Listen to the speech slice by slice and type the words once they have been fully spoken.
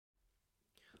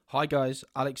Hi guys,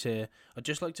 Alex here. I'd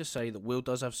just like to say that Will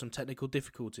does have some technical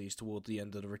difficulties toward the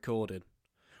end of the recording.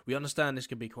 We understand this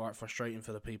can be quite frustrating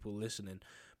for the people listening,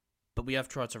 but we have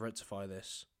tried to rectify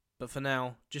this. But for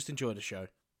now, just enjoy the show.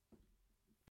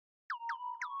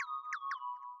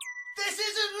 This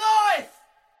isn't life!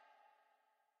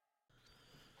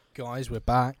 Guys, we're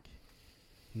back.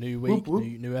 New week, Whoop, whoop.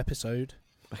 new episode.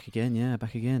 Back again, yeah,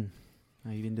 back again.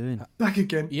 How you been doing? Back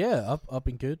again. Yeah, I've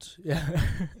been good. Yeah,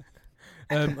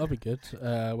 I've been good.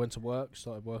 Went to work,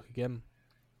 started work again.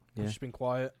 Yeah. It's just been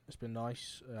quiet. It's been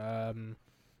nice.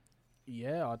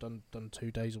 Yeah, I done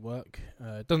 2 days of work.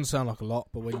 It doesn't sound like a lot,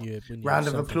 but when you Round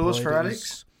of applause for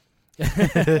Alex.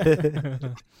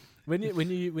 when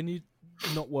you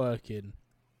not working,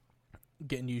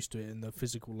 getting used to it and the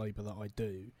physical labour that I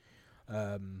do,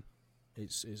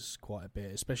 it's quite a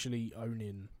bit. Especially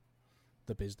owning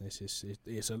the business,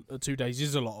 it's 2 days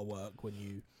is a lot of work when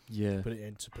you put it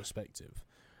into perspective.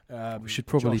 We should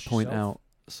probably Josh, point yourself? out.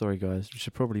 Sorry, guys. We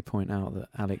should probably point out that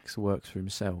Alex works for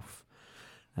himself.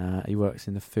 He works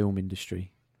in the film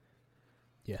industry.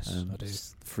 Yes, I do.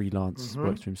 Freelance, Mhm.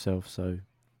 works for himself. So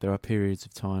there are periods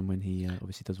of time when he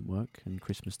obviously doesn't work, and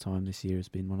Christmas time this year has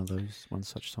been one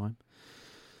such time.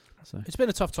 So It's been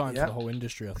a tough time Yeah. for the whole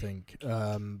industry, I think,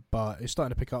 but it's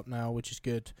starting to pick up now, which is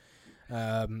good.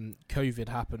 COVID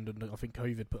happened, and I think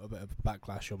COVID put a bit of a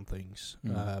backlash on things.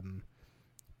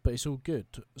 But it's all good,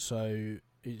 so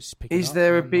it's picking Is up.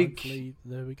 there a and big- hopefully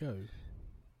there we go.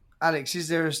 Alex, is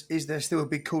there still a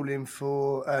big call-in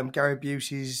for Gary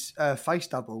Busey's face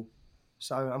double?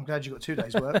 So I'm glad you got 2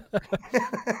 days' work.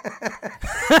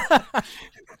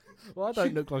 Well, I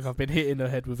don't look like I've been hit in the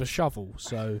head with a shovel,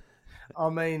 so I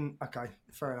mean, okay,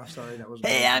 fair enough. Sorry, that was.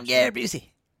 Hey, I'm Gary Busey.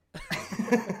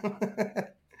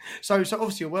 So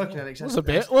obviously you're working, Alex. was a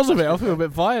bit. I feel a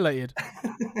bit violated.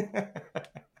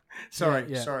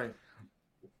 Sorry, Yeah. sorry.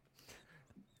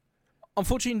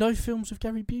 Unfortunately, no films with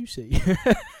Gary Busey.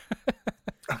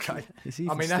 Okay. is he I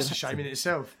even mean, that's still a shame in active?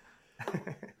 itself.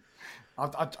 I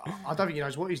don't think he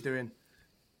knows what he's doing.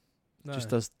 No. Just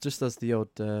does the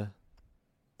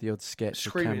odd sketch or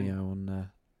Screaming. cameo on.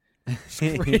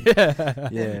 yeah.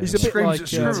 Yeah, He's a Screams bit like at in a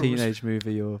squirrels. teenage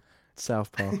movie or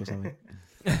South Park or something.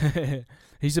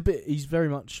 He's very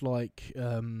much like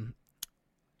an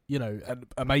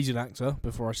amazing actor.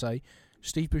 Before I say,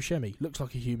 Steve Buscemi looks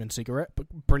like a human cigarette, but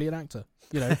brilliant actor.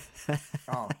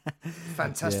 Oh,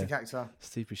 fantastic actor.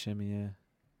 Steve Buscemi, yeah.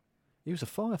 He was a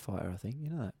firefighter, I think. You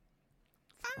know that.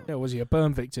 Yeah, was he a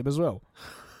burn victim as well?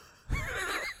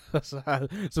 It's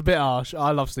a bit harsh.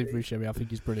 I love Steve Buscemi. I think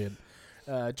he's brilliant.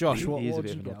 Josh, what he is a did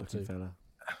bit you of get an up odd-looking to?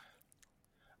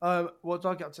 fella. What did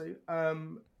I get up to?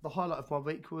 The highlight of my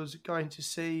week was going to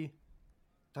see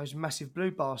those massive blue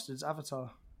bastards,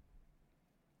 Avatar.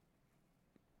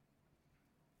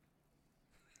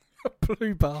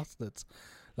 Blue bastards.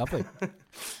 Lovely.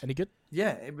 Any good?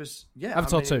 Yeah, it was. Yeah,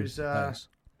 Avatar I mean, 2. It was, Nice.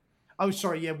 oh,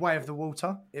 sorry. Yeah, Way of the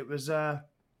Water. It was a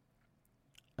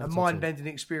Avatar 2. mind-bending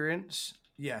experience.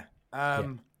 Yeah,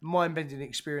 mind-bending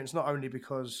experience. Not only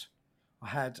because I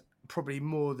had probably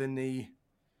more than the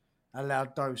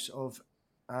allowed dose of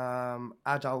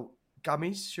adult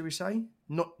gummies, should we say?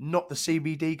 Not the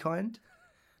CBD kind.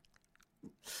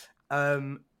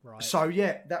 Right. So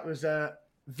yeah, that was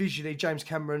visually James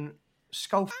Cameron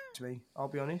skull to me. I'll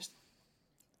be honest.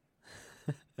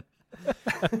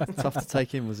 Tough to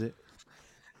take in, was it?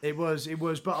 It was,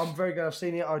 but I'm very glad I've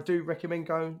seen it. I do recommend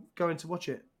going to watch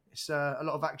it. It's a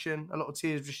lot of action, a lot of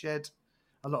tears were shed,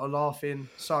 a lot of laughing.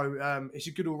 So it's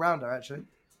a good all-rounder, actually.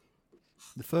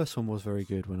 The first one was very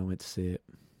good when I went to see it.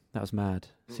 That was mad.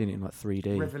 Seeing it in like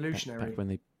 3D. Revolutionary. Back when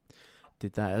they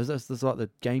did that. It was like the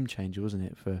game changer, wasn't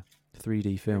it, for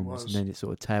 3D films? was. And then it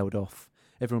sort of tailed off.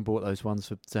 Everyone bought those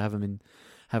ones to have them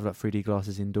have like 3D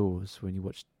glasses indoors when you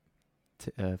watch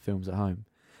films at home.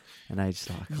 And they just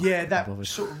like, I can't Yeah, be that bothered.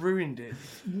 sort of ruined it.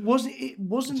 Wasn't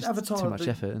Just Avatar too much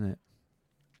effort, isn't it?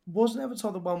 Wasn't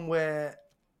Avatar the one where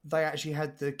they actually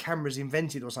had the cameras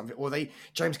invented or something, or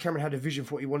James Cameron had a vision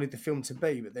for what he wanted the film to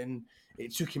be, but then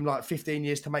it took him like 15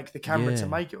 years to make the camera to Yeah.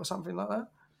 make it, or something like that.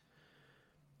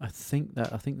 I think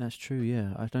that's true.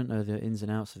 Yeah, I don't know the ins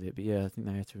and outs of it, but yeah, I think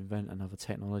they had to invent another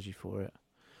technology for it,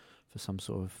 for some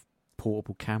sort of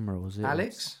portable camera. Was it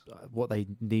Alex? What they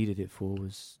needed it for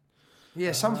was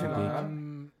Yeah, something like that.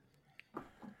 Something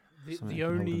The they can hold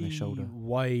on only their shoulder.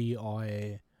 way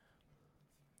I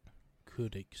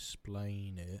could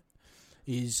explain it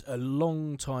is a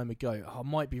long time ago. I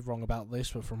might be wrong about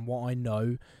this, but from what I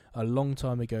know, a long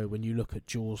time ago, when you look at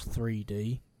Jaws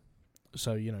 3D,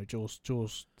 so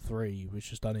Jaws 3, which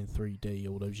was done in 3D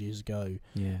all those years ago,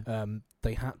 yeah.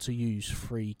 they had to use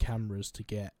 3 cameras to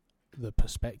get the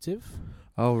perspective.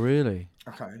 Oh, really?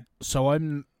 Okay. So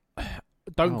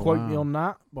don't Oh, quote me wow. on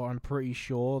that, but I'm pretty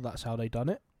sure that's how they done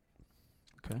it.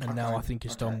 Okay. And now Okay, I think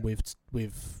it's okay. done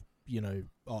with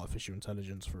artificial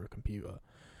intelligence for a computer.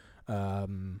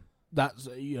 That's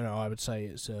I would say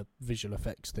it's a visual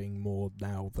effects thing more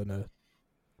now than a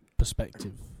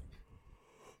perspective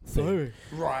thing.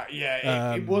 Right,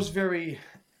 yeah. It was very...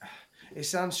 It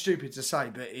sounds stupid to say,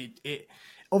 but it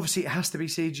obviously it has to be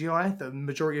CGI, the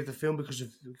majority of the film, because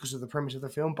of the premise of the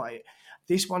film, but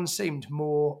this one seemed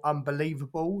more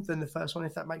unbelievable than the first one,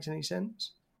 if that makes any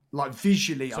sense. Like,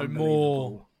 visually So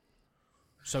unbelievable.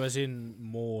 So as in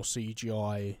more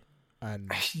CGI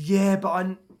and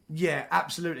Yeah,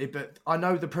 absolutely. But I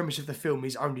know the premise of the film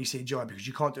is only CGI because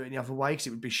you can't do it any other way because it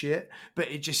would be shit. But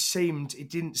it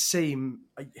didn't seem.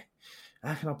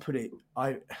 How can I put it?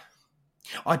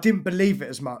 I didn't believe it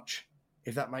as much,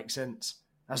 if that makes sense,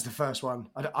 as the first one.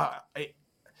 I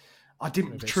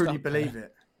didn't bit truly stuck believe there.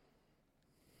 it.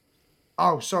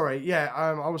 Oh, sorry. Yeah,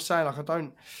 I was saying like I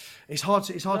don't. It's hard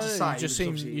to No, say. You just because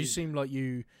obviously you seem like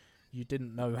you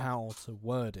didn't know how to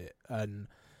word it, and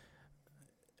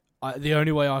the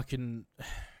only way I can.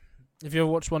 Have you ever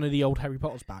watched one of the old Harry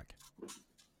Potter's back?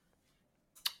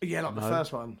 Yeah, like the No.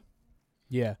 first one.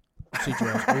 Yeah,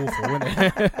 CGI's awful, isn't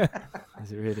it?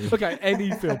 Is it really? Okay,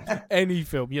 any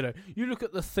film. You look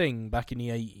at The Thing back in the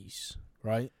 80s,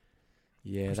 right?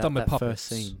 Yeah, It's that, done with that puppets.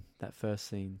 first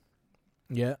scene.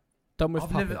 Yeah, done with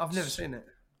puppets. I've never seen it.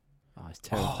 Oh, it's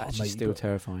terrible. Oh, Actually, mate, still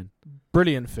terrifying.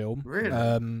 Brilliant film.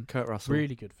 Really? Kurt Russell.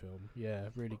 Really good film. Yeah,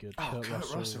 really good. Oh,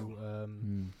 Kurt Russell.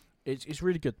 It's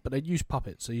really good, but they use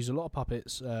puppets. They use a lot of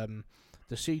puppets. The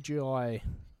CGI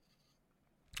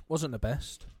wasn't the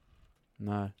best,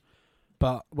 No,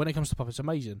 but when it comes to puppets,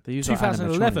 amazing. they use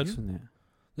 2011. Like animatronics,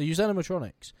 They use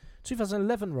animatronics.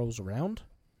 2011 rolls around.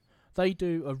 They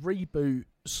do a reboot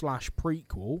 /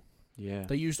 prequel. Yeah.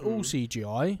 They used all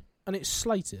CGI, and it's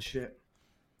slated. Shit.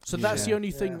 So that's the Yeah.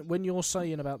 only thing Yeah. when you're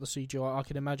saying about the CGI, I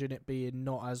can imagine it being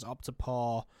not as up to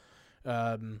par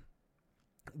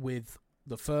with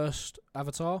the first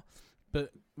Avatar.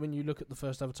 But when you look at the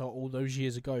first Avatar all those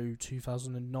years ago,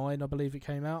 2009, I believe it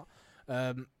came out.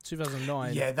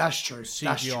 2009. Yeah, that's true. CGI.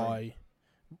 That's true.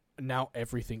 Now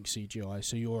everything's CGI,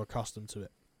 so you're accustomed to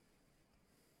it.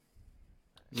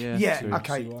 Yeah. Yeah, true.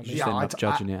 okay. See what I mean? Just Yeah, end up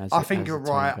judging it as I it- think as you're the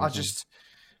time right. goes on.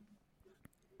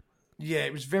 Yeah,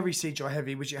 it was very CGI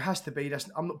heavy, which it has to be.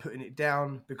 I'm not putting it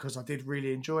down because I did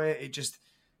really enjoy it. It just,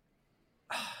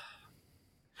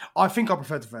 I think I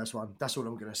preferred the first one. That's all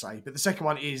I'm going to say. But the second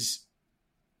one is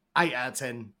 8 out of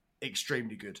 10,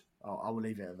 extremely good. I will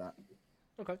leave it at that.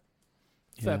 Okay.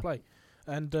 Fair Yeah. play.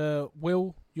 And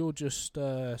Will, you're just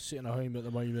sitting at home at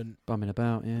the moment, Bumming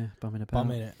about. bumming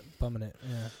it.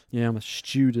 Yeah. Yeah, I'm a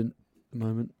student at the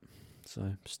moment,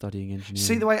 so studying engineering.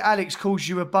 See the way Alex calls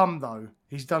you a bum, though?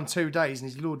 He's done 2 days and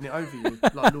he's lording it over you,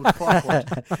 like Lord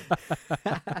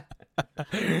Farquaad.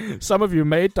 Some of you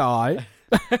may die.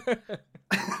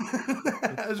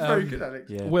 That was very good, Alex.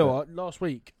 Yeah, Will, last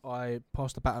week I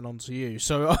passed the baton on to you.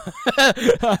 So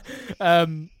I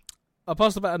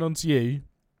passed the baton on to you,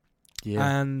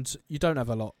 yeah. and you don't have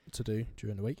a lot to do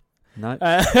during the week. No,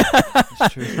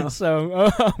 It's true. So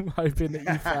I'm hoping that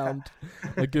you found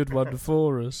a good one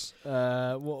for us.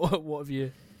 What have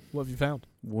you found?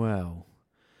 Well,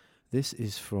 this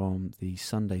is from the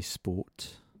Sunday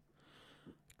Sport.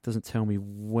 It doesn't tell me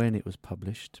when it was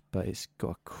published, but it's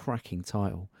got a cracking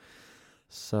title.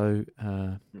 So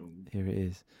here it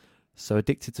is. So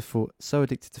addicted to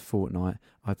Fortnite,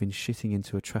 I've been shitting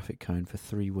into a traffic cone for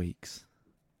 3 weeks.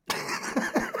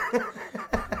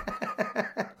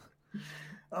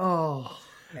 Oh,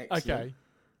 excellent. Okay,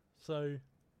 so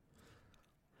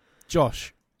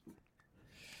Josh,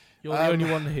 you're the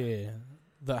only one here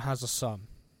that has a son.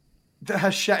 That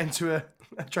has shat into a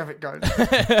traffic cone.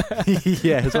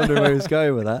 Yeah, I was wondering where he was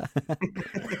going with that.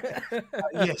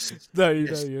 Yes. No,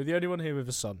 Yes. you're the only one here with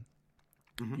a son.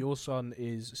 Mhm. Your son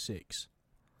is 6.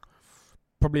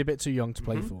 Probably a bit too young to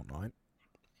play Fortnite.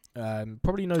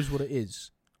 Probably knows what it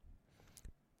is.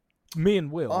 Me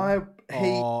and Will are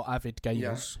avid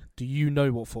gamers. Do you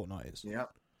know what Fortnite is? Yeah.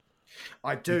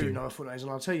 I You do do. know what Fortnite is,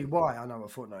 and I'll tell you why I know what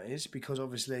Fortnite is, because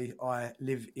obviously I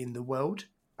live in the world,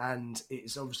 and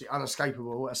it's obviously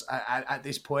unescapable at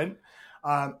this point.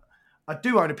 I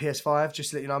do own a PS5, just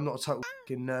to let you know, I'm not a total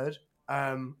fucking nerd,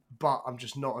 but I'm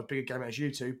just not as big a gamer as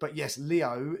you two. But yes,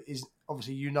 Leo is,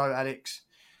 obviously, you know Alex,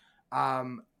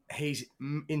 he's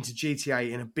into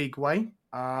GTA in a big way.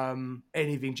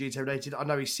 Anything GTA related. I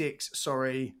know he's 6,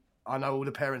 sorry. I know all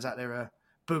the parents out there are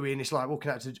booing. It's like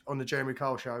walking out on the Jeremy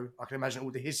Kyle show. I can imagine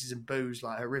all the hisses and boos,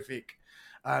 like horrific.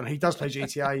 He does play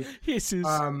GTA. Hisses.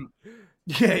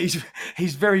 Yeah,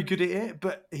 he's very good at it.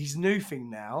 But his new thing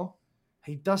now,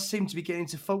 he does seem to be getting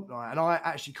into Fortnite, and I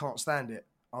actually can't stand it.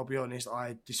 I'll be honest,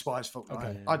 I despise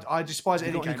Fortnite. Okay. I despise Have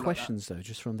any you got game any like questions though,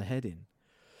 just from the heading?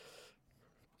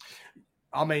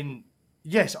 that. I mean,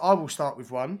 yes, I will start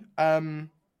with one.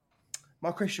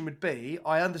 My question would be: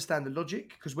 I understand the logic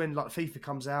because when like FIFA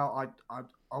comes out,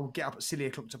 I'll get up at silly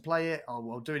o'clock to play it.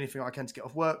 I'll do anything I can to get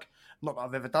off work. Not that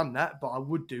I've ever done that, but I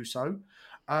would do so.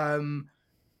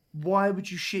 Why would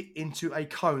you shit into a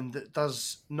cone that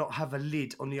does not have a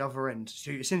lid on the other end?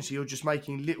 So essentially, you're just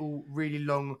making little, really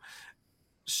long,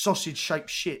 sausage-shaped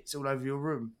shits all over your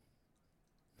room.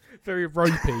 Very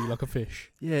ropey, like a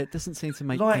fish. Yeah, it doesn't seem to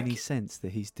make Like- any sense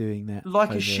that he's doing that. Like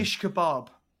over- a shish kebab.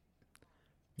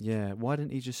 Yeah, why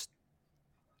didn't he just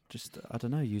I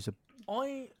don't know, use a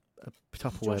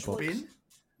Tupperware Josh box, bin?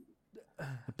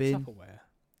 a bin? Tupperware.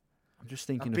 I'm just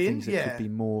thinking of bin? things that Yeah. could be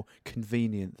more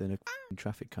convenient than a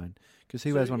traffic cone. Because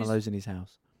who So has one of is- those in his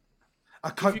house? A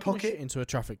If coat you're gonna shit pocket? into a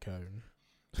traffic cone.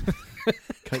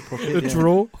 Coat A pocket. Yeah.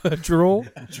 drawer. A drawer.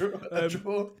 A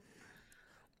drawer?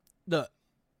 Look,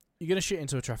 you're gonna shit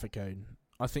into a traffic cone.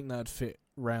 I think that'd fit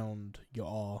round your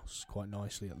arse quite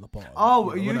nicely at the bottom.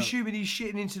 Oh, are know, you when I- assuming he's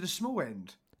shitting into the small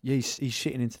end? Yeah, he's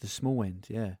shitting into the small end.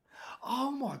 Yeah.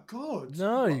 Oh my god!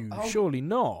 No, Oh, surely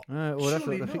not. Well, that's what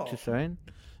Surely the not. picture's saying.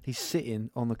 He's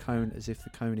sitting on the cone as if the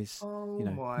cone is Oh you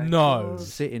know, my No. god!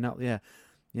 sitting up. Yeah,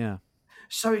 yeah.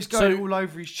 So it's going So- all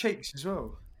over his cheeks as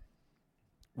well.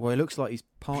 Well, it looks like he's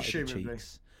parted the Presumably.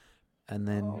 cheeks, and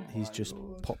then Oh he's my just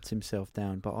Lord. popped himself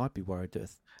down. But I'd be worried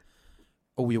that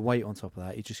all your weight on top of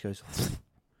that, he just goes.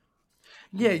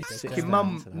 Yeah, Gets your down mum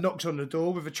into that. knocks on the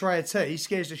door with a tray of tea,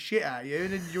 scares the shit out of you,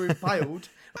 and then you're impaled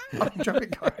on a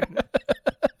traffic cone.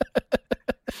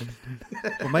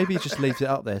 Or maybe he just leaves it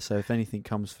up there, so if anything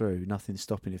comes through, nothing's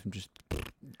stopping it from just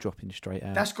dropping straight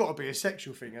out. That's got to be a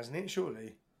sexual thing, hasn't it?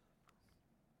 Surely.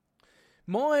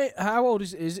 How old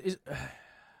is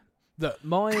look,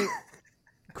 my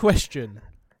question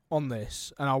on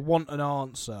this, and I want an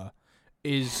answer,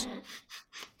 is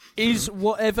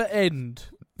whatever end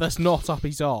that's not up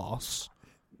his arse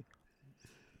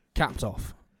capped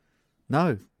off?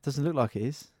 No, doesn't look like it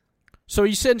is. So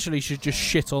he essentially should just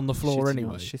shit on the floor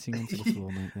anyway. Shitting onto the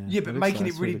floor, mate. Yeah, Yeah, but looks making like it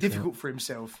that's what really looks like. difficult for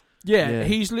himself. Yeah, Yeah.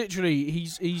 he's literally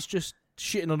he's just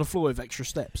shitting on the floor with extra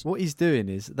steps. What he's doing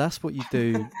is that's what you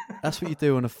do. That's what you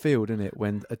do on a field, isn't it?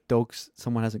 When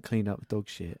someone hasn't cleaned up the dog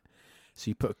shit, so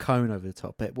you put a cone over the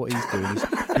top. But what he's doing is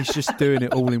he's just doing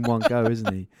it all in one go,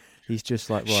 isn't he? He's just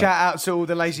like, right. Shout out to all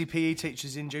the lazy PE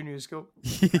teachers in junior school.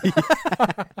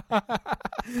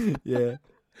 Yeah,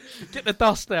 Get the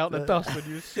dust out, the dust when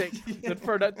you're sick, and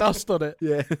throw that dust on it.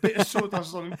 yeah. Bit of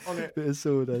sawdust on it. Bit of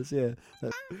sawdust, yeah.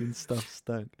 That fucking stuff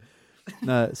stunk.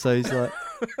 No, so he's like,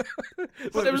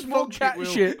 But there was more fox cat Will.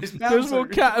 shit. It's There was more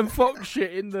bound to. cat and fox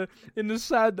shit in the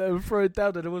sand that were thrown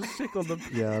down, and it was sick on the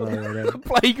yeah, I know.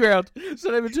 playground.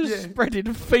 So they were just Yeah.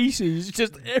 spreading feces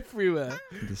just everywhere.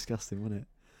 Disgusting, wasn't it?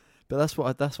 But that's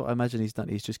what I imagine he's done.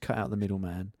 He's just cut out the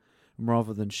middleman, and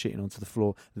rather than shitting onto the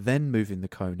floor, then moving the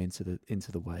cone into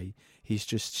the way, he's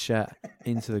just shat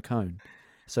into the cone.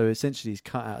 So essentially, he's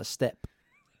cut out a step,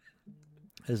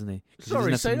 hasn't he? 'Cause he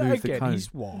Sorry, doesn't say have to that move the again. cone.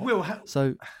 He's what? Will,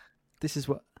 So this is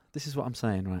what I'm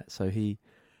saying, right? So he,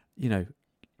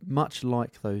 much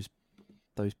like those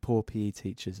poor PE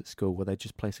teachers at school, where they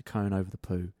just place a cone over the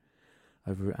poo,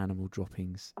 over animal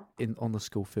droppings on the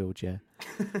school field. Yeah,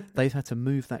 they've had to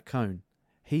move that cone.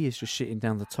 He is just shitting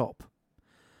down the top,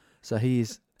 so he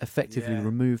is effectively Yeah.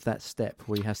 removed that step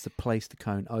where he has to place the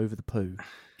cone over the poo.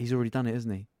 He's already done it,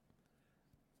 hasn't he?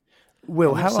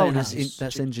 Will, I'm not saying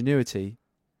that's ingenuity.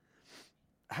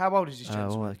 How old is this Oh,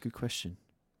 gentleman? well, good question.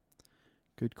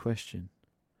 Good question.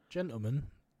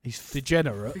 Gentleman, He's.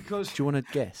 degenerate. Because Do you want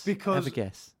to guess? Have because- a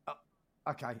guess.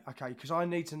 okay, because I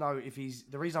need to know if he's.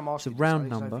 The reason I'm asking round this, I need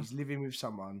to know number. if he's living with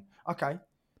someone. Okay,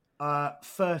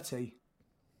 30.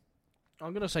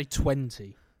 I'm gonna say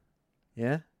 20.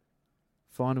 Yeah.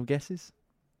 Final guesses?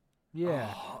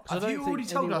 Yeah, Oh, 'cause I have don't you already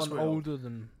think told us, anyone Will? older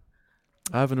than.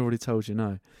 I haven't already told you.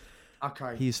 No.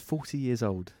 Okay. He is 40 years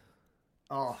old.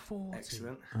 Oh, 40.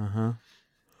 excellent. Uh huh.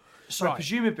 So Right.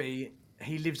 presumably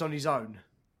he lives on his own.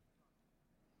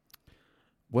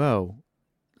 Well,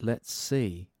 let's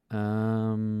see.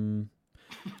 Let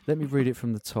me read it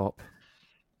from the top.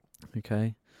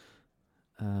 Okay.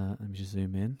 Let me just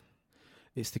zoom in.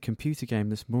 It's the computer game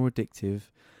that's more addictive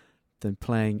than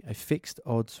playing a fixed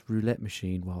odds roulette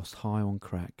machine whilst high on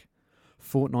crack.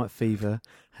 Fortnite fever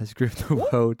has gripped the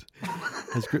world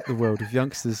has gripped the world of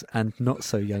youngsters and not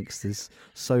so youngsters,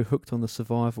 so hooked on the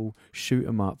survival, shoot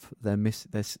 'em up, they're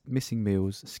missing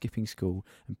meals, skipping school,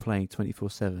 and playing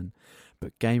 24/7.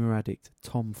 But gamer addict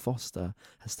Tom Foster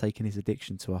has taken his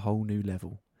addiction to a whole new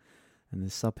level. And the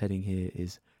subheading here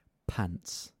is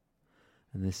pants.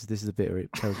 And this is a bit where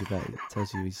it tells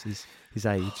you his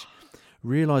age.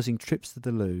 Realising trips to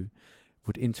the loo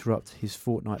would interrupt his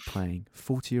fortnight playing,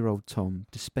 40-year-old Tom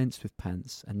dispensed with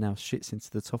pants and now shits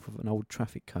into the top of an old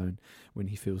traffic cone when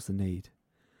he feels the need.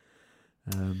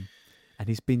 And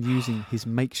he's been using his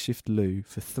makeshift loo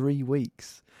for 3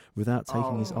 weeks without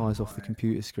taking his eyes off the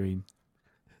computer screen.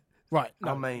 Right.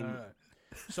 I mean...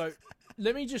 So,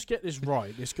 let me just get this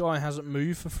right. This guy hasn't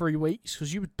moved for 3 weeks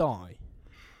because you would die.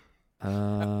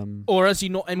 Or has he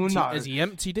not emptied? no. Has he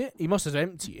emptied it? He must have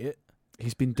emptied it.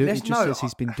 He's been doing. It just says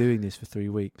he's been doing this for 3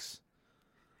 weeks.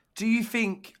 Do you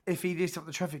think if he lit up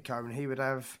the traffic cone, he would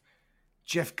have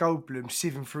Jeff Goldblum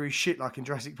sieving through his shit like in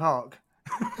Jurassic Park?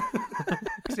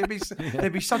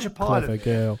 There'd be such a pile of it.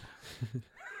 Girl.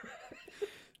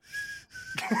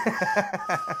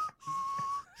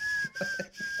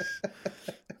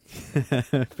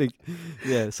 Big,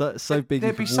 yeah, so big.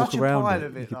 There'd be such a around pile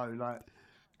of it though, like.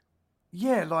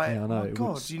 Yeah, like, Yeah, I know, oh my it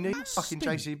God, would you need fucking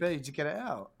JCB to get it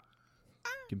out.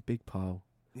 fucking big pile.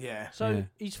 Yeah. So Yeah.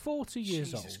 he's 40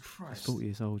 years Jesus old. Christ. 40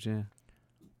 years old, yeah.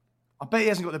 I bet he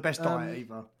hasn't got the best diet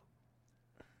either.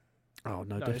 Oh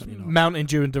no, No, definitely it's not. Mountain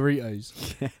Dew and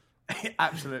Doritos. Yeah.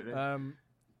 Absolutely.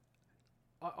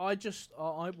 What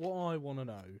I want to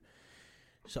know.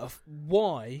 So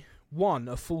why a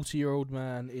 40-year-old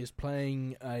man is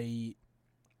playing a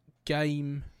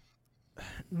game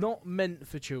not meant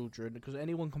for children, because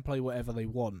anyone can play whatever they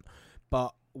want,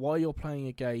 but why you're playing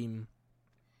a game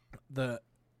that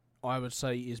I would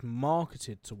say is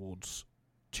marketed towards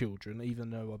children,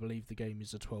 even though I believe the game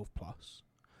is a 12+.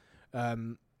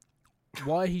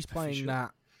 Why he's playing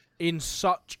that in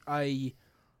such a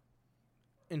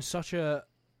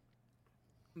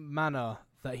manner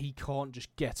that he can't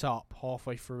just get up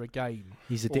halfway through a game.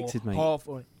 He's addicted, mate.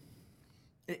 Halfway.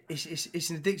 It's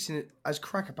an addiction as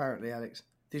crack, apparently, Alex.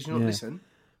 Did you not listen?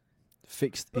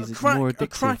 Fixed. But Is it more addictive?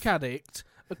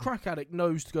 A crack addict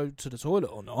knows to go to the toilet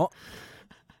or not.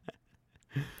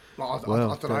 Like,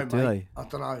 Well, I don't know, do mate. they? I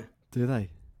don't know. Do they?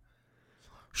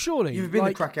 Surely. You've been to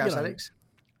like, crack house, you know, Alex?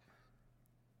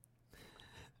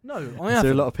 No, I Is there a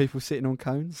haven't. lot of people sitting on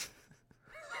cones?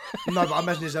 No, but I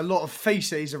imagine there's a lot of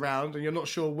feces around and you're not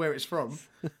sure where it's from.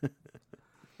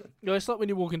 No, it's like when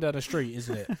you're walking down the street,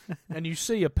 isn't it? And you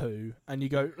see a poo and you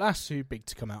go, that's too big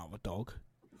to come out of a dog.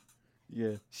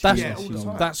 Yeah. That's, Yeah, all the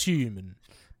time. that's human.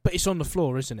 But it's on the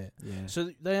floor, isn't it? Yeah.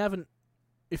 So they haven't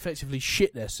effectively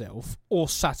shit themselves or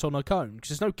sat on a cone, because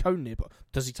there's no cone near, but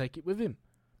does he take it with him?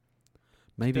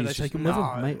 Maybe Do he's they just, take him with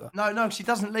him? Mate, No, because he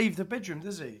doesn't leave the bedroom,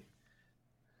 does he?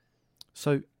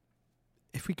 So,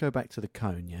 if we go back to the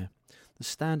cone, yeah, the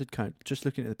standard cone. Just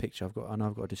looking at the picture, I've got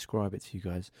to describe it to you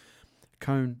guys.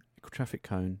 Traffic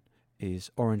cone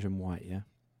is orange and white, yeah,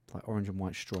 like orange and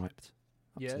white striped.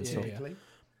 Up to the top. Technically.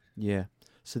 Yeah.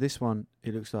 So this one,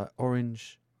 it looks like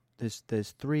orange.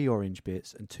 There's 3 orange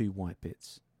bits and 2 white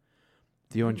bits.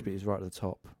 The orange bit is right at the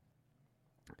top.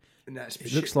 And that's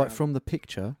It looks like from the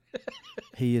picture,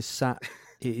 he is sat.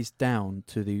 It is down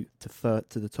to the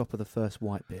top of the first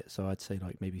white bit. So I'd say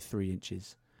like maybe 3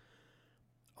 inches.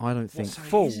 I don't think So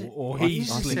Full, is it- or I-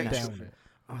 he's I think slipped that's- down it.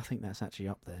 I think that's actually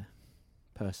up there,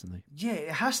 personally. Yeah,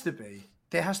 it has to be.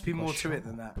 There has to be Got more to sharp. it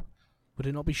than that. Would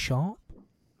it not be sharp?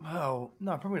 Well,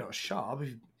 no, probably not sharp.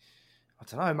 I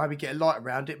don't know, maybe get a light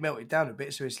around it, melt it down a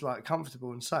bit so it's like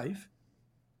comfortable and safe.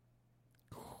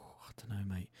 I don't know,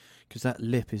 mate, because that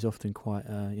lip is often quite,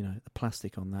 the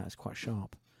plastic on that is quite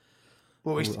sharp.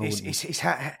 Well, I wouldn't-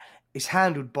 it's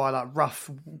handled by like rough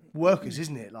workers,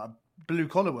 isn't it? Like blue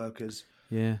collar workers.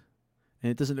 Yeah, and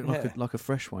it doesn't look Yeah. like a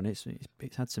fresh one. It's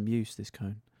had some use, this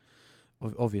cone.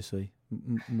 Obviously,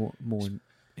 more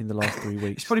in the last 3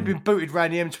 weeks. It's probably than- been booted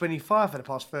around the M25 for the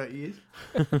past 30 years.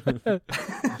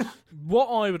 What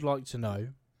I would like to know,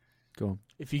 Go on.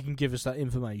 if you can give us that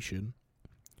information,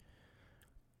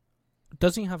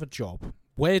 does he have a job?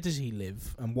 Where does he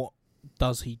live? And what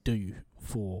does he do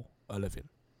for a living?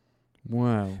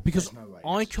 Wow. Because There's no way,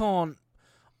 I yes. can't.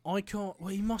 Well,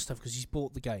 he must have, because he's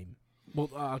bought the game. Well,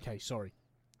 okay, sorry.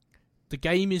 The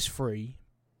game is free,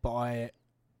 but I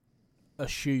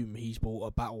assume he's bought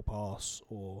a battle pass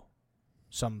or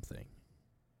something.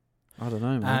 I don't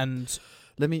know, man. And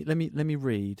Let me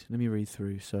read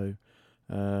through. So,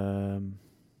 and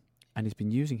he's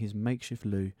been using his makeshift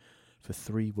loo for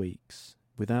 3 weeks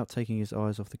without taking his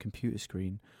eyes off the computer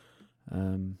screen.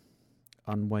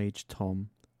 Unwaged Tom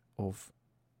of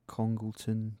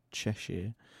Congleton,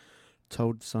 Cheshire,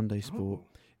 told Sunday Sport,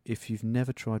 "If you've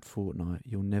never tried Fortnite,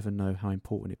 you'll never know how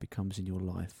important it becomes in your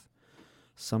life.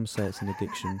 Some say it's an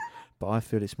addiction, but I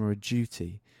feel it's more a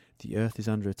duty. The Earth is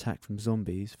under attack from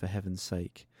zombies, for heaven's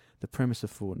sake. The premise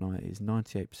of Fortnite is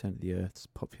 98% of the Earth's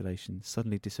population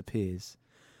suddenly disappears,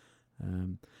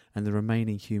 and the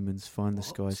remaining humans find the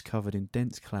skies covered in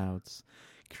dense clouds,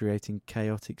 creating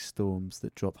chaotic storms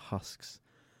that drop husks,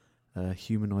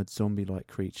 humanoid zombie-like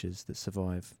creatures that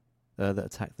survive, that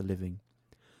attack the living.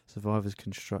 Survivors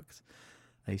construct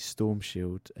a storm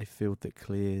shield, a field that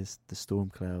clears the storm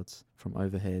clouds from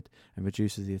overhead and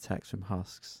reduces the attacks from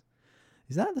husks."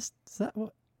 Is that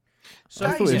what? So I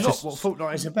that thought is it was not just- what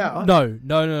Fortnite is about.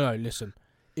 No. Listen,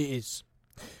 it is.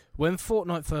 When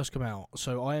Fortnite first came out,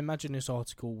 so I imagine this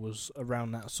article was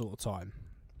around that sort of time.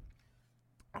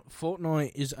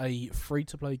 Fortnite is a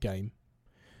free-to-play game,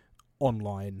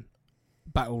 online,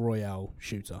 battle royale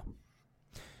shooter.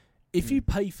 If you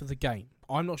pay for the game,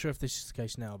 I'm not sure if this is the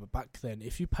case now, but back then,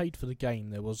 if you paid for the game,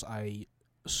 there was a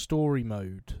story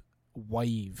mode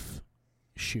wave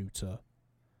shooter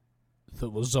that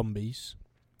was zombies.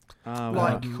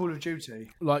 Like Call of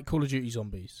Duty. Like Call of Duty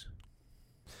Zombies.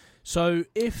 So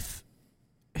if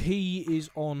he is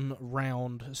on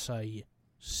round, say,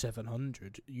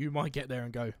 700, you might get there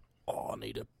and go, "Oh, I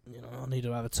need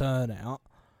to have a turnout."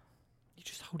 You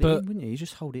just hold it in, wouldn't you? You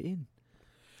just hold it in.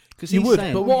 Because You would,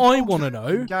 but what I want to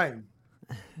know, Game.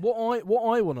 what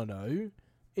I want to know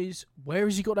is where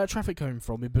has he got that traffic cone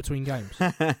from in between games?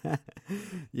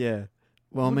 Yeah.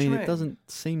 Well, What do I you mean, mean? it doesn't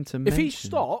seem to If mention...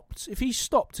 he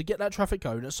stopped to get that traffic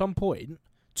cone at some point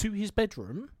to his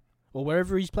bedroom or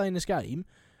wherever he's playing this game,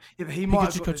 Yeah, but he could might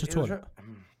just have go got to the toilet.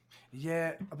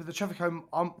 Yeah, but the traffic cone.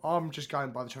 I'm just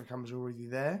going by the traffic cone was already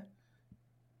there.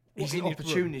 He's What, an in his room?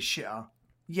 opportunist shitter.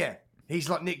 Yeah, he's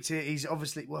like nicked it. He's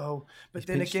obviously but He's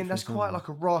then pinched it again, for that's his quite number. like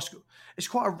a rascal. It's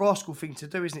quite a rascal thing to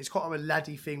do, isn't it? It's quite a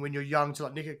laddie thing when you're young to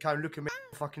like nick a cone, look at me,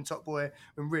 fucking top boy,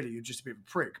 when really you're just a bit of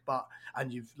a prick.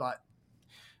 And you've like,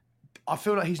 I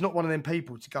feel like he's not one of them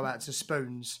people to go out to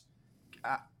Spoons,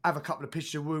 have a couple of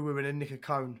pictures of woo woo and then nick a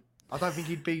cone. I don't think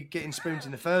he'd be getting Spoons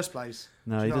in the first place.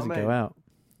 No, Do he you know doesn't what I go mean? out.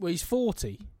 Well, he's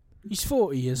 40. He's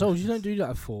 40 years old. You don't do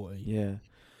that at 40. Yeah.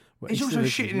 Well, He's he also still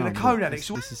lives with shitting in a his cone mum, addict.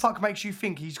 So what this the is- fuck makes you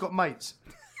think he's got mates?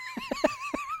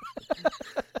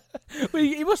 Well,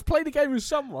 he must play the game with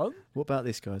someone. What about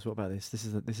this, guys? What about this? This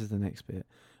is the next bit.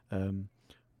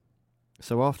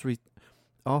 So after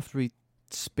he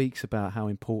speaks about how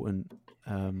important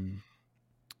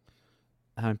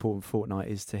Fortnite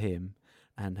is to him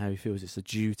and how he feels it's a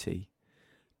duty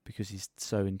because he's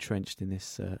so entrenched in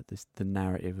the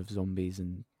narrative of zombies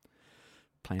and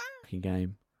playing a fucking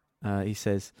game. He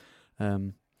says,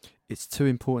 "It's too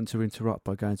important to interrupt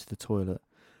by going to the toilet.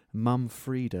 Mum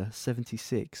Frida,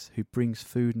 76, who brings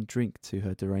food and drink to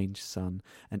her deranged son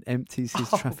and empties his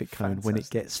Oh, traffic cone when it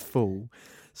fantastic. gets full,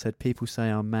 said people say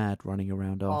I'm mad running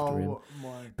around after him. Oh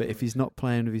my! But if he's not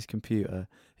playing with his computer,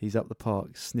 he's up the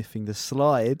park sniffing the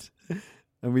slide,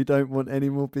 and we don't want any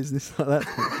more business like that.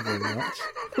 Thank you very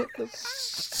much."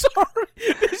 Sorry,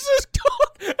 this has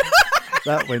gone.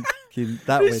 That went.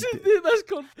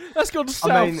 That's gone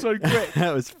south I mean- so quick.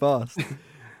 That was fast.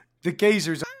 the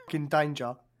geezer is in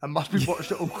danger and must be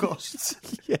watched at all costs.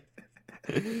 Yeah.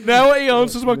 Now he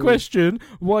answers my question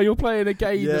why you're playing a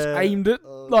game Yeah. that's aimed at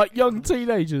like young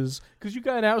teenagers because you're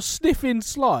going out sniffing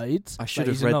slides. I should Mate,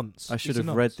 have he's a read. nonce. I should He's a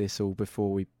have read nonce. this all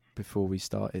before we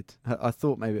started. I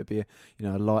thought maybe it'd be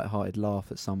a light-hearted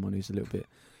laugh at someone who's a little bit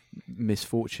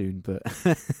misfortune, but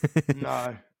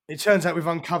No, it turns out we've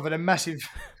uncovered a massive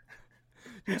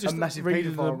You're just massive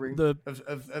reading paedophile ring the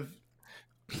of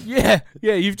yeah.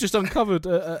 You've just uncovered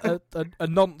a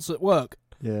nonce at work.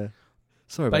 yeah.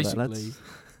 Sorry about that, Basically.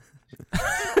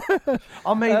 lads.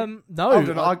 I mean, No, hold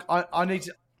on,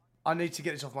 I need to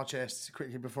get this off my chest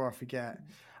quickly before I forget.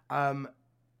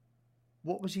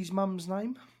 What was his mum's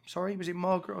name? Sorry, was it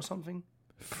Margaret or something?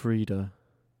 Frida,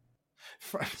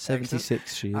 Excellent.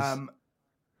 76. She is.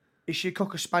 Is she a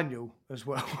cocker spaniel as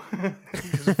well?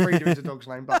 Because Frida is a dog's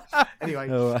name. But anyway,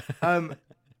 Oh,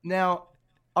 now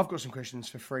I've got some questions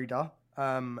for Frida.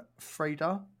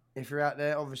 Frida, if you're out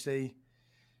there, obviously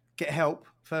get help.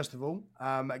 First of all,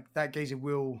 that geezer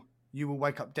you will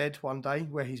wake up dead one day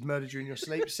where he's murdered you in your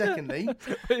sleep. Secondly,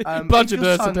 bludgeoned if her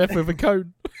your to son- death with a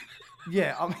cone.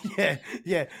 yeah,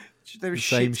 yeah. There the is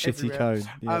same shit shitty everywhere. cone.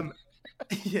 Yeah.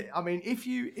 Yeah, I mean, if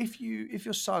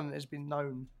your son has been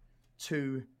known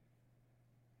to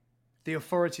the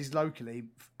authorities locally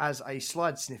as a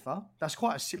slide sniffer, that's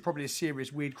quite probably a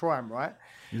serious weird crime, right?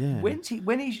 Yeah.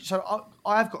 When he so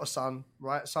I have got a son,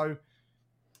 right? So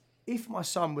if my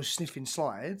son was sniffing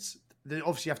slides, then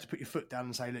obviously you have to put your foot down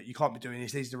and say, look, you can't be doing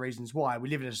this. These are the reasons why. We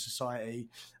live in a society.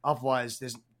 Otherwise,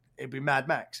 it'd be Mad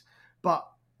Max. But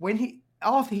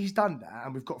after he's done that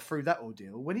and we've got through that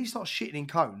ordeal, when he starts shitting in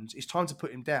cones, it's time to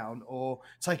put him down or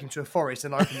take him to a forest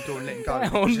and open the door and let him go.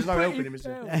 Because there's no helping him.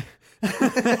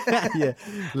 Yeah,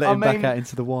 let him back out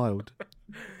into the wild.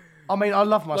 I mean, I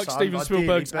love my like son. Steven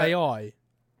Spielberg's ideally, AI.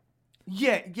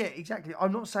 Yeah, exactly.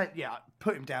 I'm not saying,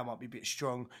 put him down might be a bit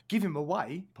strong. Give him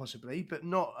away, possibly, but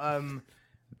not,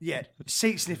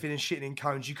 seat sniffing and shitting in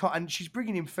cones. You can't, and she's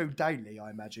bringing him food daily, I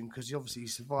imagine, because he obviously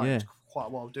survived quite a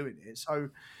while doing it. So,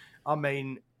 I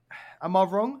mean, am I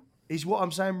wrong? Is what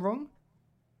I'm saying wrong?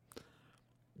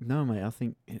 No, mate. I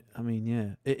think.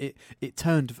 It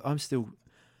turned. I'm still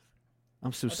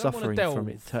suffering from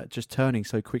it just turning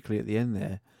so quickly at the end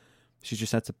there. She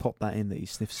just had to pop that in that he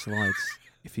sniffs slides.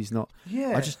 If he's not,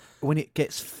 when it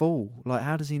gets full, like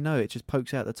how does he know? It just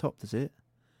pokes out the top, does it?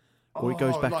 Or it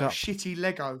goes back like up. Shitty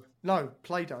Lego. No,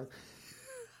 Play-Doh.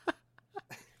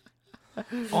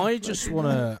 I just want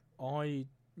to. I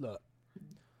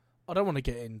don't want to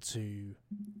get into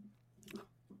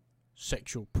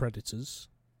sexual predators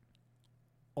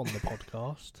on the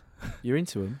podcast. You're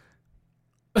into him?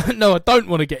 No, I don't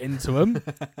want to get into them.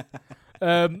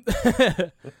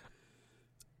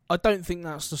 I don't think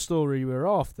that's the story we're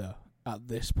after at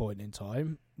this point in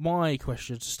time. My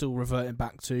question's still reverting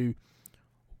back to,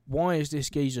 why is this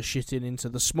geezer shitting into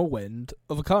the small end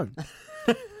of a cone?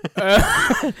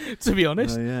 To be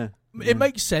honest, it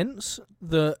makes sense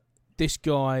that this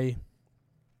guy,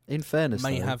 in fairness,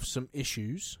 may have some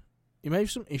issues. He may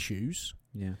have some issues.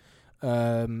 Yeah.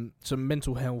 Some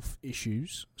mental health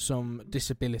issues, some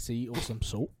disability or some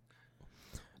sort.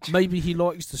 Maybe he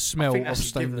likes the smell of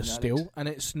stainless steel, and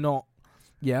it's not.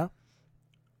 Yeah.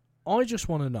 I just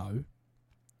want to know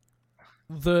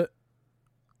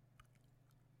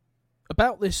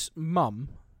about this mum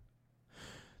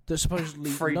that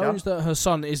supposedly knows that her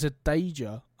son is a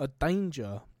danger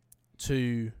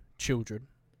to children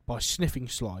by sniffing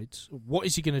slides. What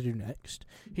is he going to do next?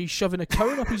 He's shoving a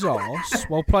cone up his arse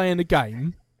while playing a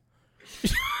game.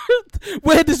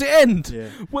 Where does it end? Yeah.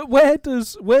 Where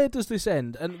does this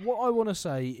end? And what I want to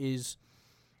say is,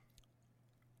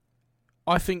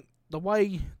 I think the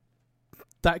way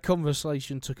that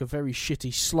conversation took a very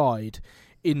shitty slide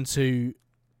into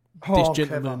this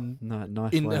gentleman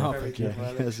nice in way. the Very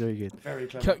clever, that's very good. Very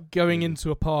clever. going into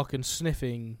a park and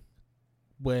sniffing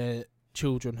where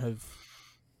children have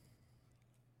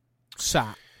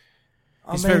sat.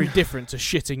 It's very different to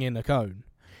shitting in a cone.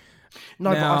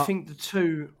 No, now, but I think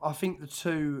the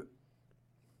two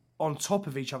on top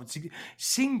of each other,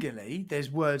 singly,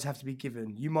 there's words have to be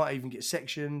given. You might even get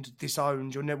sectioned,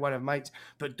 disowned. You'll never want to have mates.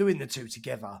 But doing the two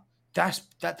together, that's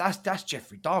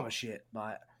Jeffrey Dahmer shit.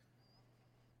 Like,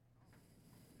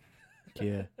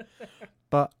 yeah.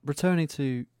 But returning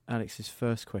to Alex's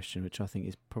first question, which I think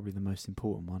is probably the most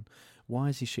important one, why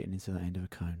is he shitting into that end of a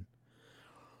cone?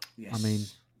 yes. I mean,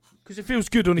 because it feels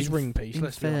good on his ring piece.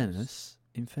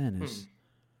 In fairness,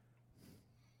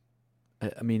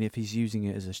 I mean, if he's using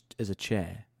it as a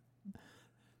chair,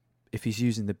 if he's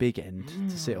using the big end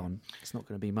to sit on, it's not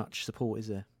going to be much support, is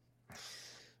there?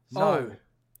 No,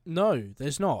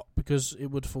 there's not, because it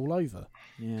would fall over.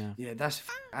 Yeah. Yeah, that's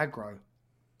aggro.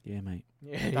 Yeah, mate.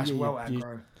 Yeah, That's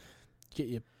aggro. Get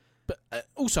your, but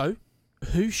also,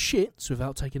 who shits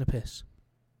without taking a piss?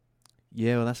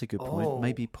 Yeah, well, that's a good point.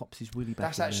 Maybe he pops his willy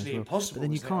back. That's in actually there as well. impossible. But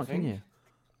then you can't, can you?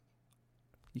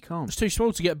 You can't. It's too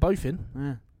small to get both in.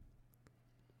 Yeah.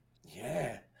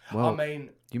 Yeah. Well, I mean,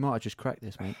 you might have just cracked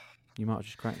this, mate. You might have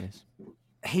just cracked this.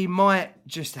 he might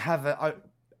just have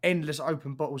endless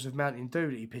open bottles of Mountain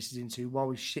Dew that he pisses into while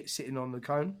he's sitting on the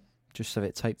cone. Just so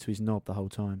it taped to his knob the whole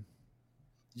time.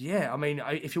 Yeah, I mean,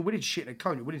 if you're willing to shit in a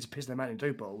cone, you're willing to piss in a Mountain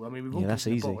Dew bottle. I mean, we've all pissed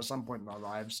in a bottle at some point in our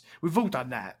lives. We've all done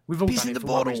that. We've all Piss done in it the for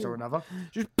one bottle. reason or another.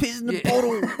 Just piss in the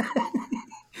bottle.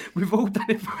 We've all done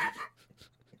it.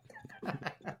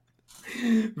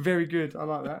 Very good. I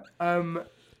like that.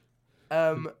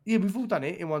 Yeah, we've all done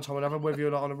it in one time or another. Whether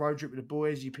you're like on a road trip with the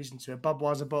boys, you piss into a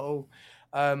Budweiser bottle.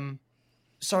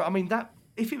 So I mean, that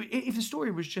if the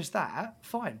story was just that,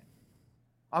 fine.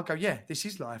 I'll go, yeah, this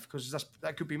is life, because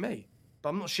that could be me. But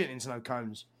I'm not shitting into no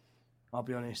cones. I'll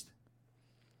be honest.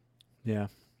 Yeah.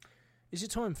 Is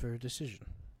it time for a decision?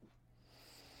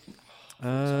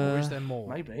 Or is there more?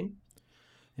 Maybe.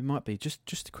 It might be.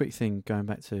 Just a quick thing, going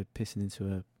back to pissing into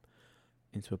a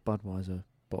Budweiser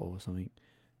bottle or something,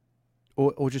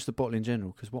 or just a bottle in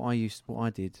general. Because what I used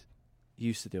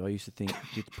to think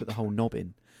you'd put the whole knob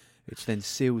in, which then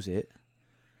seals it,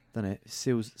 doesn't it? It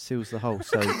seals the hole.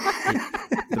 So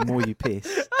the more you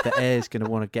piss, the air's going to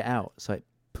want to get out. So it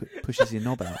pushes your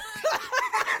knob out.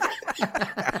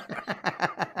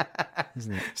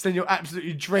 Isn't it? So then you're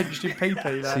absolutely drenched in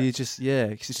pee-pee. So you just,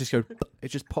 cause it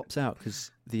just pops out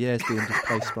because the air's being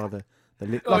displaced by the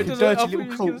liquid. Like a dirty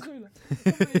little cork.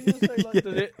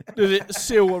 Does it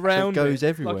seal around? So it goes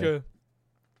everywhere.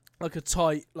 Like a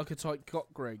tight cock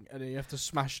ring, and then you have to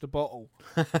smash the bottle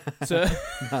to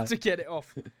to get it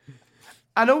off.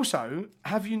 And also,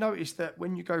 have you noticed that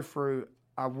when you go through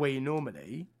a wee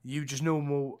normally, you just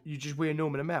wee a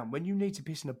normal amount. When you need to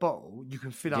piss in a bottle, you can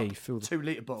fill up 2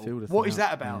 litre bottle. What is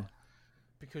that about? Yeah.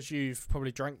 Because you've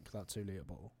probably drank that 2 litre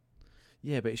bottle.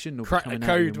 Yeah, but it shouldn't all Crack be coming the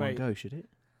out code, in one mate. go, should it?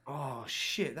 Oh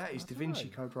shit, that is Da Vinci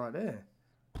know. Code right there.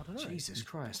 I don't know. Jesus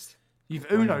Christ. You've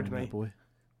Uno'd me. Boy.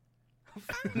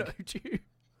 No, do you?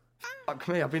 Fuck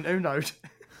me, I've been Uno'd.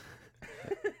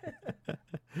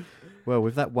 Well,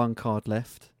 with that one card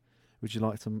left, would you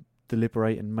like to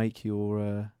deliberate and make your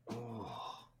Are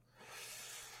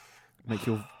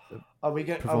we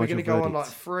going to go on like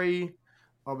 3?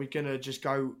 Are we going to just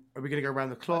go? Are we going to go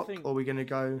around the clock? Or are we going to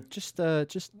go? just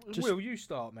Will, you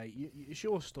start, mate. It's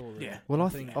your story. Yeah.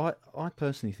 Well, I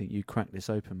personally think you cracked this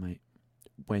open, mate.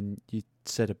 When you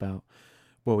said about,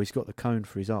 well, he's got the cone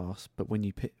for his arse, but when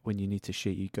you need to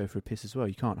shit, you go for a piss as well.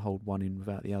 You can't hold one in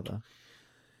without the other.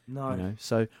 No. You know?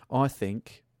 So I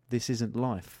think this isn't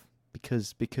life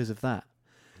because of that.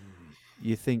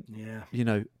 You think, you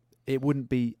know, it wouldn't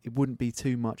be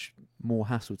too much more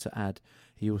hassle to add.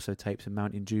 He also tapes a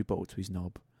Mountain Dew bottle to his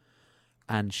knob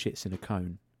and shits in a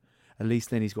cone. At least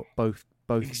then he's got both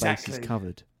bases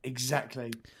covered.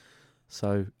 Exactly.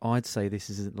 So I'd say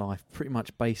this isn't life, pretty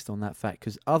much based on that fact.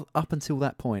 Because up until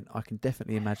that point, I can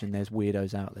definitely imagine there's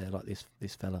weirdos out there like this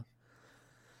fella.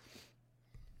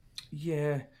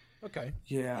 Yeah. Okay.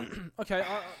 Yeah. Okay.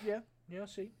 Yeah. I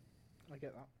see. I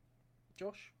get that.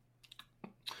 Josh.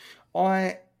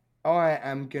 I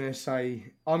am going to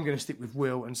say, I'm going to stick with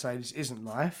Will and say this isn't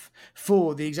life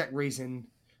for the exact reason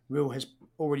Will has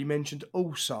already mentioned.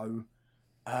 Also,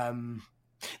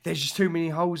 there's just too many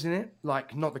holes in it.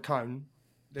 Like, not the cone.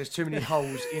 There's too many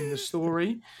holes in the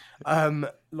story.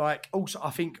 Also, I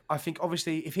think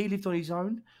obviously if he lived on his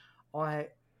own,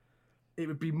 it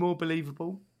would be more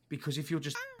believable because if you're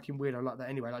just fucking weirdo like that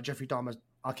anyway, like Jeffrey Dahmer,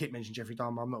 I keep mentioning Jeffrey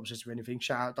Dahmer. I'm not obsessed with anything.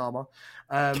 Shout out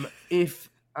Dahmer. If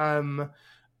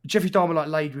Jeffrey Dahmer like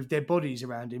laid with dead bodies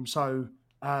around him, so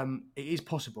it is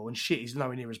possible, and shit is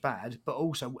nowhere near as bad. But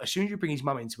also, as soon as you bring his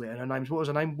mum into it, and what was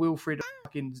her name? Wilfred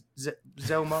fucking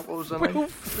Zelma. What was her name?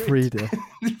 Frida.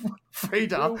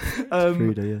 Frida.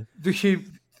 Frida, yeah.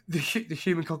 The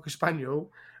human cocker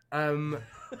spaniel.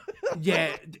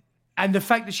 Yeah, and the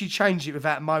fact that she changed it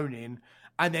without moaning,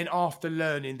 and then after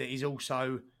learning that he's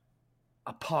also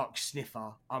a park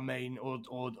sniffer,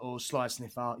 or slide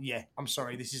sniffer. Yeah, I'm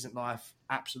sorry, this isn't life.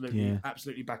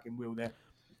 Absolutely backing Will there.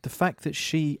 The fact that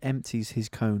she empties his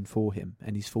cone for him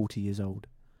and he's 40 years old.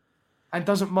 And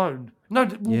doesn't moan. No,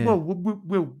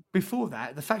 Will, before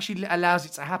that, the fact she allows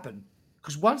it to happen.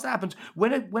 Because once that happens,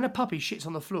 when a puppy shits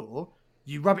on the floor,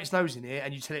 you rub its nose in it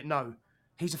and you tell it no.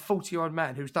 He's a 40-year-old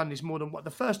man who's done this more than what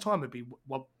the first time would be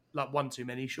like one too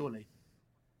many, surely.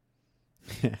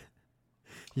 Yeah.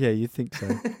 Yeah, you'd think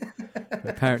so. But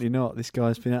apparently not. This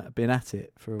guy's been at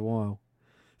it for a while.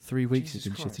 3 weeks he's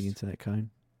been shitting into that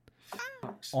cone.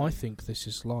 I think this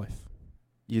is life.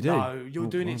 You do? No, you're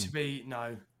doing it to be...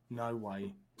 No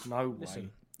way. No way.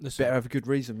 Listen. Better have a good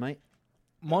reason, mate.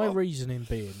 My reasoning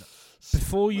being,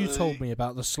 before you told me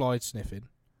about the slide sniffing,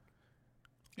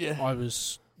 I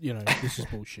was, this is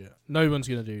bullshit. No one's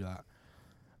going to do that.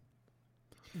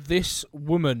 This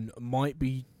woman might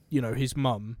be, his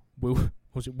mum,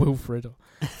 was it Wilfred?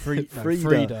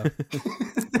 Frida.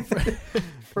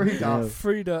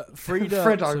 Frida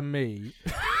to me.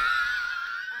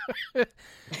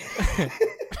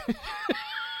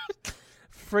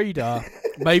 Frida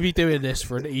may be doing this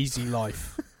for an easy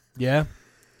life. Yeah?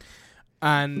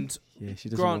 And she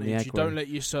doesn't want the granted, you don't aggro. let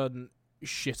your son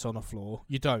shit on the floor.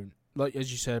 You don't. Like,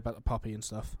 as you said about the puppy and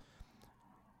stuff.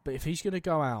 But if he's going to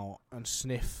go out and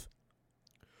sniff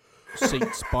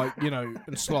seats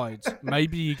and slides,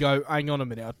 maybe you go, hang on a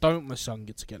minute, I don't want my son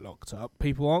to get locked up.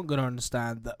 People aren't going to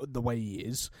understand the way he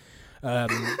is.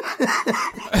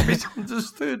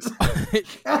 Misunderstood.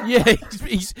 Yeah,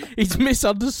 he's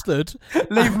misunderstood.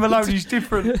 Leave him alone, he's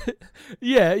different.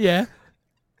 Yeah.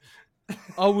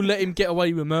 I will let him get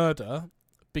away with murder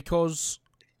because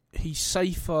he's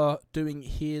safer doing it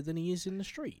here than he is in the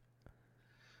street.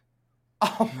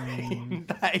 I mean,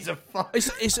 that is a fuck.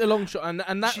 It's a long shot,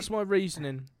 and that's my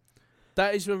reasoning.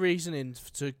 That is my reasoning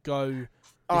to go.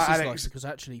 All This right, is like Alex. because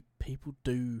actually people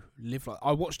do live like.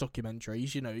 I watch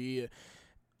documentaries.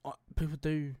 People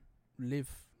do live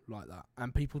like that,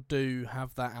 and people do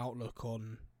have that outlook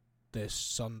on their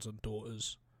sons and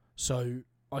daughters. So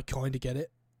I kind of get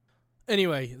it.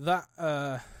 Anyway,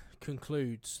 that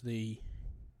concludes the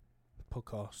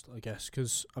podcast, I guess,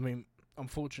 because I mean,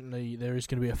 unfortunately, there is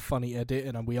going to be a funny edit,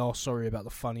 and we are sorry about the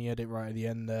funny edit right at the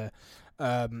end there.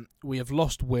 We have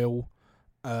lost Will.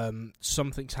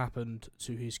 Something's happened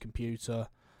to his computer,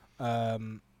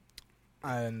 and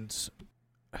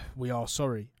we are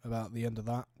sorry about the end of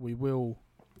that. We will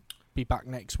be back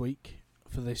next week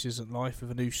for This Isn't Life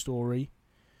with a new story.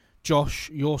 Josh,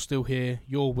 you're still here.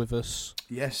 You're with us.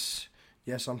 Yes,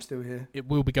 I'm still here. It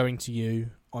will be going to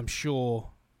you. I'm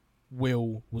sure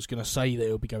Will was going to say that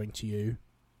it'll be going to you.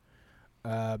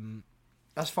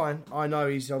 That's fine. I know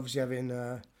he's obviously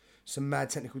having some mad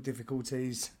technical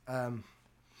difficulties.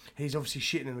 He's obviously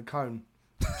shitting in the cone.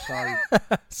 So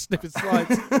Snip and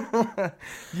slides.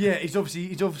 yeah, he's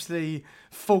obviously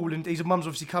fallen. His mum's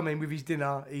obviously come in with his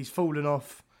dinner. He's fallen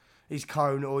off his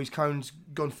cone, or his cone's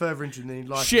gone further into than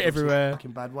life. Shit everywhere. In a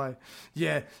fucking bad way.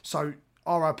 Yeah. So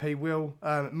R.I.P. Will.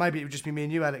 Maybe it would just be me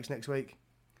and you, Alex, next week.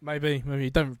 Maybe he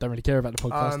don't really care about the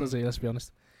podcast, does he? Let's be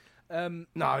honest.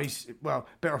 No, he's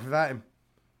better off without him.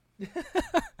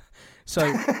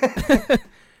 So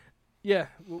yeah,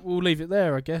 we'll leave it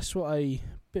there, I guess. What a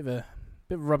bit of a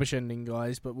rubbish ending,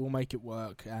 guys, but we'll make it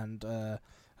work. And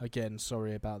again,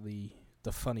 sorry about the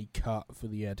funny cut for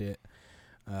the edit.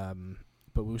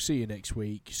 But we'll see you next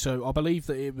week. So I believe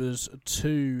that it was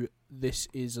 2 This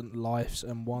Isn't Life's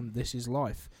and 1 This Is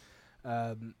Life.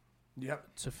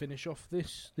 Yep. To finish off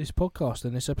this podcast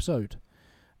and this episode.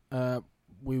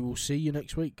 We will see you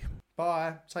next week.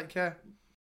 Bye. Take care.